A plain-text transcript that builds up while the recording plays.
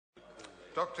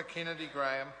Dr. Kennedy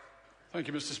Graham. Thank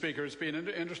you, Mr. Speaker. It's been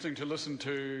interesting to listen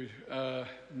to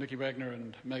Nicky Wagner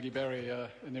and Maggie Barry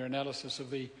in their analysis of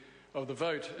the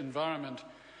vote environment.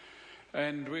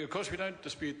 And of course, we don't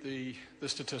dispute the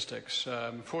statistics.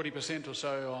 40% or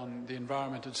so on the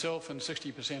environment itself and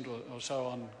 60% or so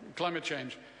on climate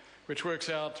change, which works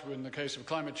out, in the case of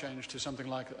climate change, to something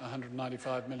like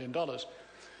 $195 million.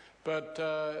 But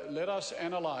let us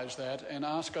analyse that and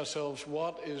ask ourselves,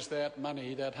 what is that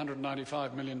money, that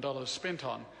 $195 million, spent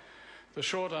on? The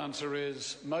short answer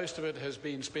is most of it has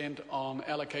been spent on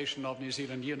allocation of New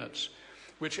Zealand units,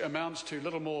 which amounts to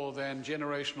little more than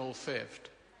generational theft.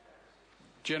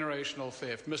 Generational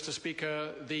theft. Mr.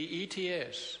 Speaker, the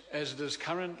ETS, as it is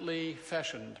currently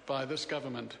fashioned by this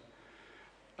government,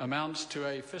 amounts to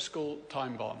a fiscal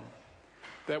time bomb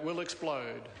that will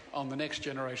explode on the next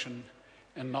generation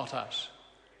and not us.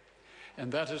 And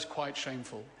that is quite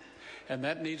shameful. And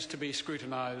that needs to be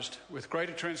scrutinised with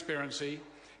greater transparency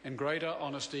and greater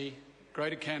honesty,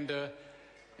 greater candour,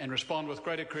 and respond with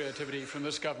greater creativity from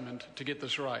this government to get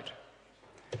this right.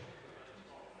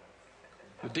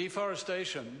 The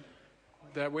deforestation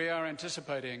that we are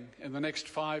anticipating in the next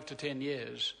 5 to 10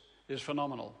 years is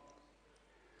phenomenal.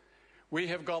 We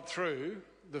have got through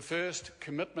the first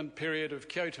commitment period of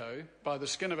Kyoto by the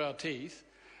skin of our teeth,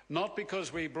 not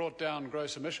because we brought down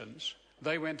gross emissions,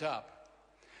 they went up,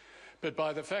 but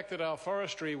by the fact that our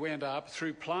forestry went up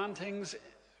through plantings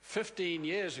 15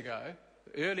 years ago,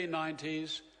 early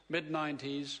 90s,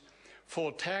 mid-90s,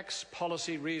 for tax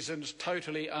policy reasons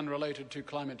totally unrelated to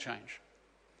climate change.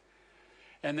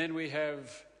 And then we have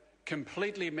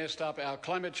completely messed up our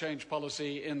climate change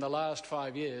policy in the last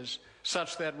 5 years,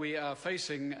 such that we are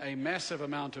facing a massive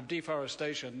amount of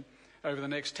deforestation over the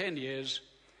next 10 years.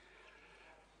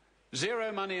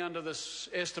 Zero money under the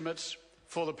estimates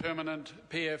for the permanent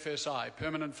PFSI,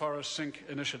 Permanent Forest Sink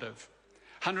Initiative.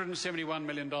 $171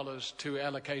 million to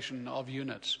allocation of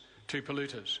units to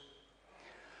polluters.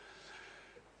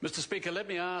 Mr. Speaker, let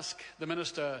me ask the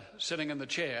Minister sitting in the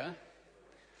chair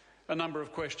a number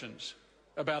of questions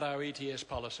about our ETS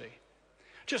policy.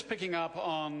 Just picking up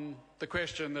on the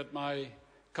question that my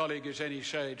colleague Eugenie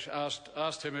Shage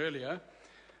asked him earlier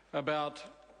about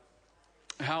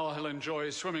how he'll enjoy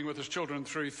swimming with his children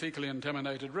through fecally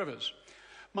contaminated rivers.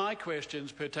 My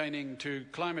questions pertaining to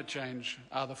climate change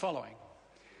are the following.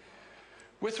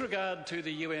 With regard to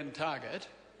the UN target,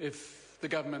 if the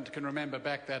government can remember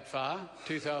back that far,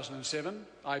 2007,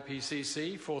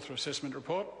 IPCC, Fourth Assessment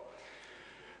Report,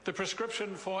 the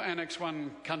prescription for Annex I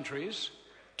countries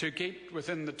to keep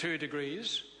within the 2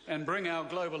 degrees and bring our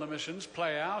global emissions,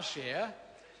 play our share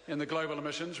in the global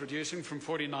emissions, reducing from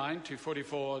 49 to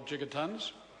 44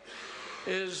 gigatons,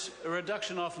 is a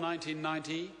reduction off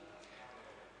 1990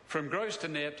 from gross to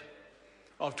net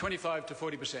of 25 to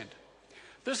 40%.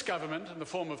 This government, in the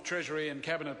form of Treasury and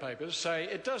Cabinet papers, say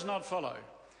it does not follow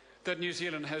that New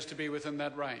Zealand has to be within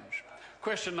that range.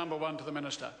 Question number 1 to the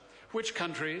Minister. Which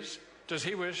countries does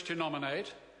he wish to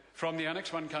nominate from the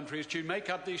Annex I countries to make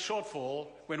up the shortfall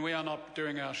when we are not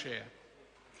doing our share?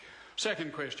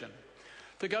 Second question.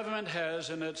 The government has,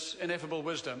 in its ineffable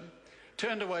wisdom,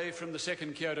 turned away from the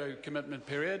second Kyoto commitment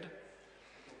period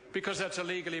because that's a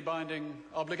legally binding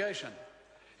obligation.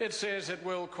 It says it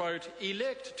will, quote,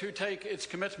 elect to take its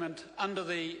commitment under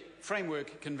the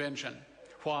Framework Convention.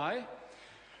 Why?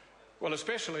 Well,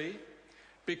 especially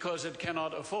because it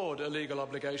cannot afford a legal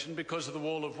obligation because of the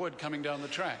wall of wood coming down the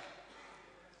track.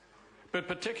 But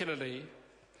particularly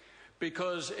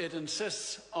because it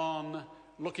insists on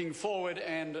looking forward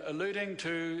and alluding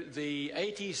to the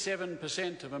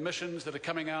 87% of emissions that are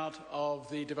coming out of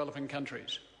the developing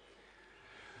countries.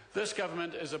 This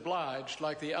government is obliged,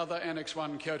 like the other Annex I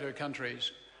Kyoto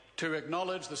countries, to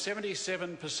acknowledge the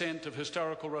 77% of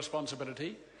historical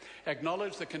responsibility,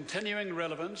 acknowledge the continuing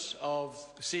relevance of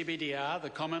CBDR, the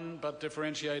common but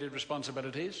differentiated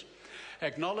responsibilities,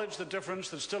 acknowledge the difference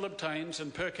that still obtains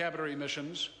in per capita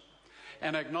emissions,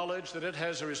 and acknowledge that it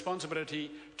has a responsibility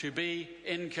to be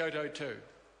in Kyoto too.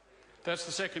 That's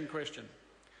the second question.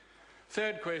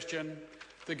 Third question,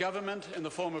 the government, in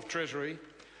the form of Treasury,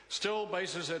 still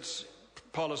bases its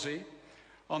policy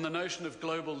on the notion of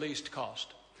global least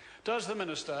cost. Does the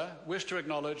Minister wish to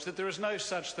acknowledge that there is no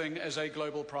such thing as a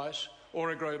global price or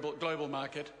a global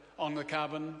market on the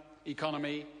carbon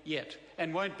economy yet,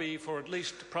 and won't be for at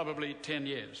least probably 10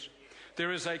 years?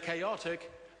 There is a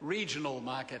chaotic regional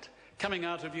market coming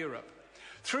out of Europe,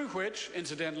 through which,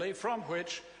 incidentally, from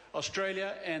which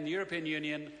Australia and the European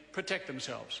Union protect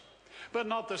themselves. But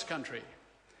not this country.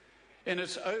 In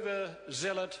its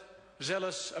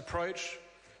zealous approach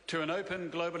to an open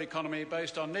global economy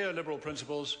based on neoliberal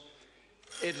principles,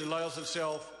 it allows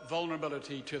itself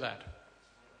vulnerability to that.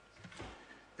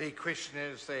 The question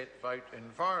is that vote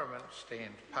environment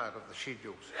stand part of the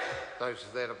schedules. Those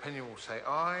of that opinion will say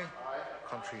aye.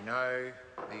 Contrary no.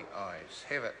 The ayes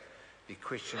have it. The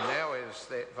question now is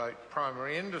that vote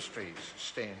primary industries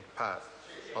stand part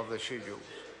of the schedules.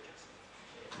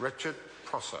 Richard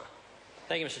Prosser.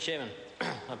 Thank you, Mr. Chairman.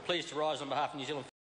 I'm pleased to rise on behalf of New Zealand